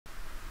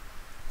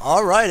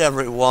All right,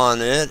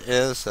 everyone. It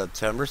is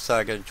September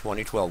 2nd,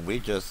 2012. We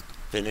just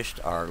finished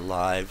our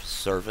live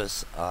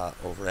service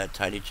over at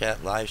Tiny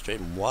Chat live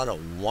stream. What a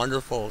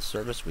wonderful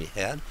service we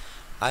had.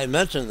 I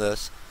mentioned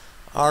this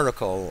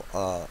article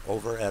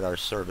over at our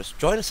service.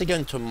 Join us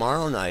again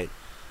tomorrow night,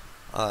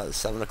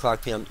 7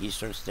 o'clock p.m.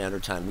 Eastern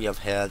Standard Time. We have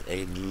had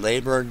a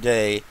Labor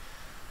Day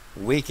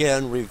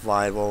weekend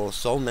revival.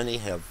 So many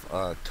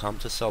have come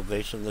to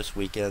salvation this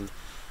weekend,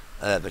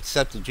 have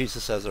accepted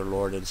Jesus as their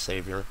Lord and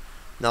Savior.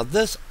 Now,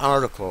 this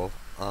article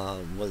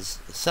was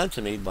sent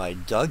to me by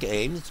Doug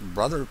Ames,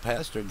 brother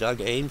pastor Doug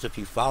Ames. If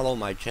you follow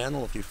my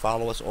channel, if you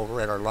follow us over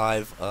at our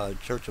live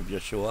Church of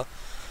Yeshua,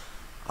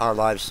 our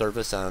live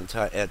service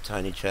at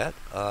Tiny Chat,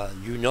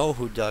 you know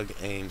who Doug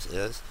Ames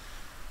is.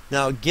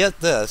 Now,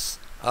 get this,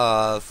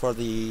 for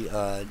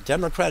the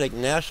Democratic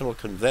National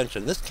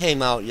Convention, this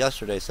came out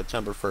yesterday,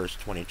 September 1st,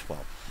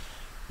 2012.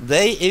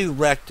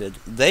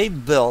 They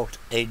built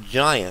a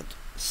giant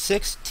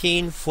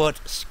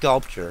 16-foot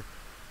sculpture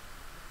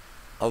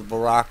of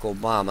Barack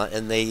Obama,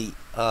 and they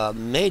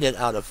made it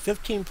out of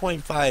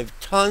 15.5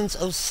 tons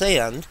of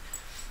sand,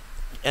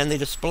 and they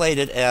displayed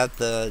it at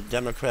the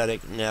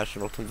Democratic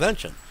National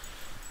Convention.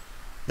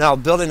 Now,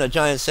 building a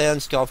giant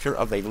sand sculpture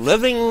of a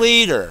living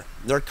leader,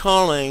 they're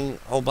calling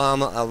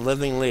Obama a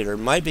living leader,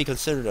 might be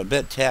considered a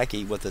bit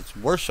tacky with its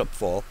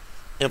worshipful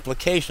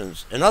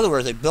implications. In other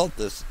words, they built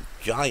this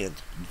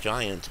giant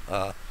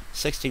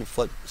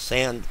 16-foot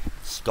sand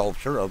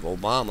sculpture of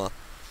Obama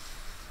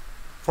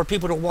for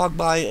people to walk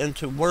by and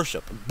to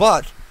worship.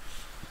 But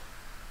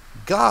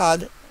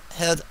God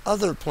had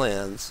other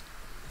plans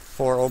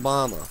for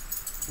Obama.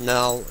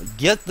 Now,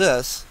 get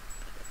this.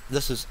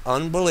 This is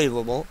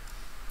unbelievable.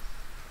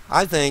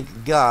 I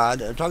think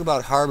God, talk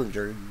about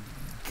harbinger,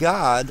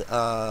 God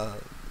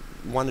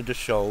wanted to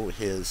show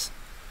his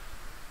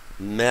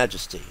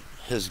majesty,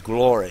 his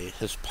glory,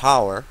 his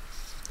power.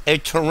 A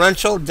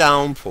torrential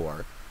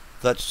downpour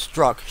that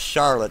struck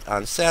Charlotte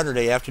on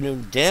Saturday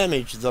afternoon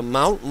damaged the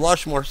Mount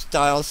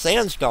Rushmore-style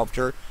sand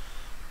sculpture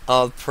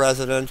of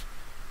President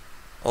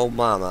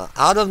Obama.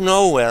 Out of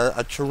nowhere,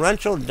 a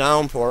torrential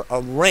downpour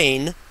of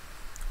rain,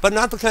 but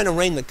not the kind of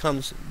rain that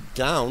comes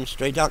down,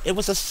 straight down. It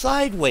was a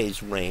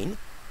sideways rain,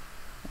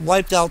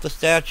 wiped out the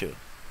statue.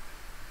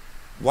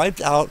 Wiped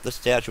out the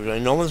statue.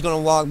 And no one's going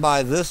to walk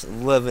by this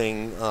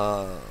living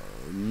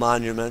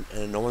monument,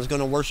 and no one's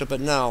going to worship it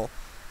now,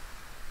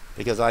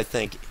 because I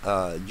think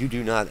you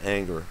do not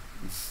anger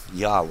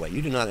Yahweh.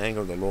 You do not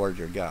anger the Lord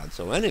your God.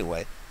 So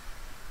anyway,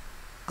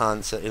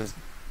 on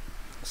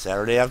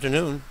Saturday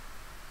afternoon,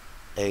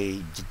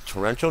 a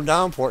torrential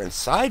downpour and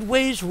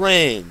sideways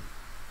rain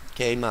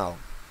came out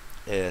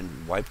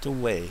and wiped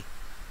away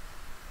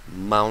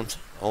Mount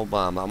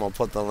Obama. I'm going to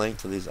put the link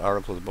to these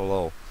articles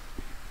below.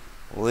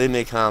 Leave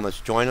me comments.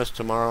 Join us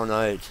tomorrow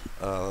night,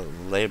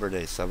 Labor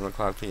Day, 7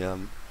 o'clock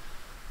p.m.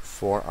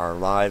 for our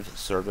live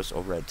service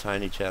over at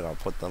Tiny Chat. I'll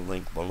put the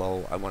link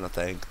below. I want to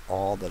thank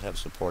all that have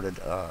supported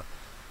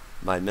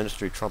my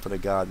ministry,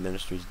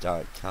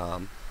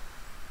 trumpetofgodministries.com.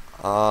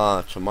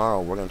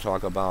 Tomorrow we're going to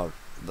talk about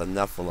the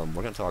Nephilim.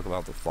 We're going to talk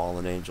about the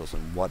fallen angels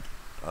and what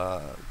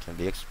can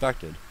be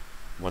expected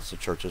once the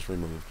church is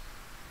removed.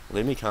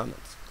 Leave me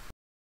comments.